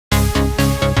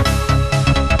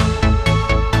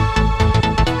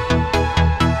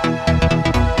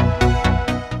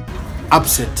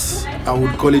Upset. I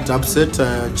would call it upset.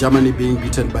 Germany being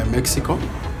beaten by Mexico,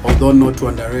 although not to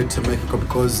underrate Mexico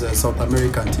because South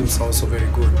American teams are also very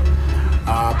good.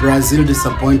 Brazil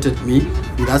disappointed me.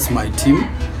 That's my team,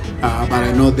 but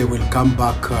I know they will come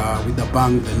back with a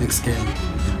bang the next game.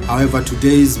 However,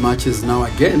 today's match is now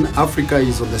again. Africa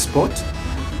is on the spot.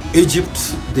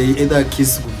 Egypt, they either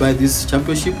kiss goodbye this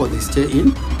championship or they stay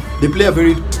in. They play a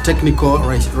very technical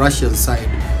Russian side.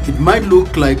 It might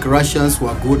look like Russians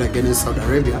were good against Saudi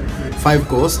Arabia, 5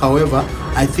 goals. However,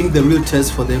 I think the real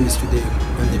test for them is today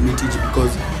when they meet Egypt,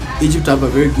 because Egypt have a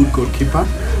very good goalkeeper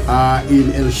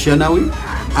in El Shenawi,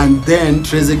 and then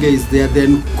Trezeguet is there.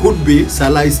 Then could be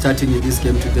Salah is starting in this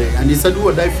game today, and it's a do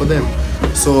or die for them.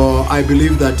 So I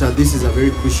believe that this is a very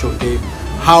crucial game.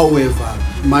 However,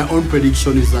 my own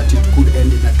prediction is that it could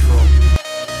end in a draw.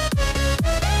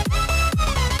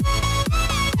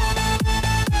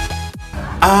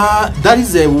 That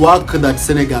is a work that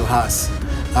Senegal has.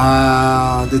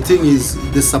 The thing is,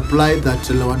 the supply that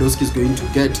Lewandowski is going to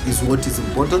get is what is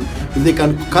important. If they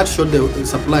can cut short the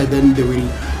supply, then they will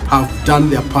have done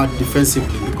their part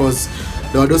defensively, because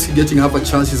Lewandowski getting half a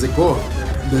chance is a goal.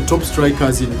 The top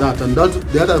strikers in that. And that,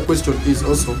 the other question is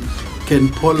also, can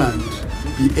Poland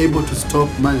be able to stop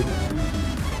Mane?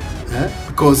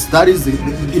 Because that is the,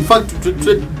 in fact,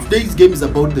 today's game is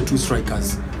about the 2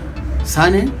 strikers,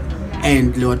 Sane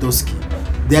and Lewandowski.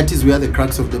 That is where the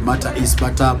crux of the matter is.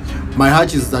 But my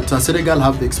hunch is that Senegal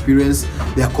have the experience.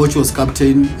 Their coach was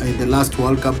captain in the last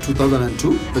World Cup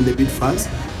 2002 when they beat France.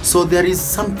 So there is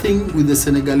something with the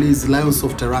Senegalese Lions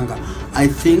of Teranga. I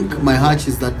think my hunch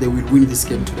is that they will win this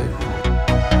game today.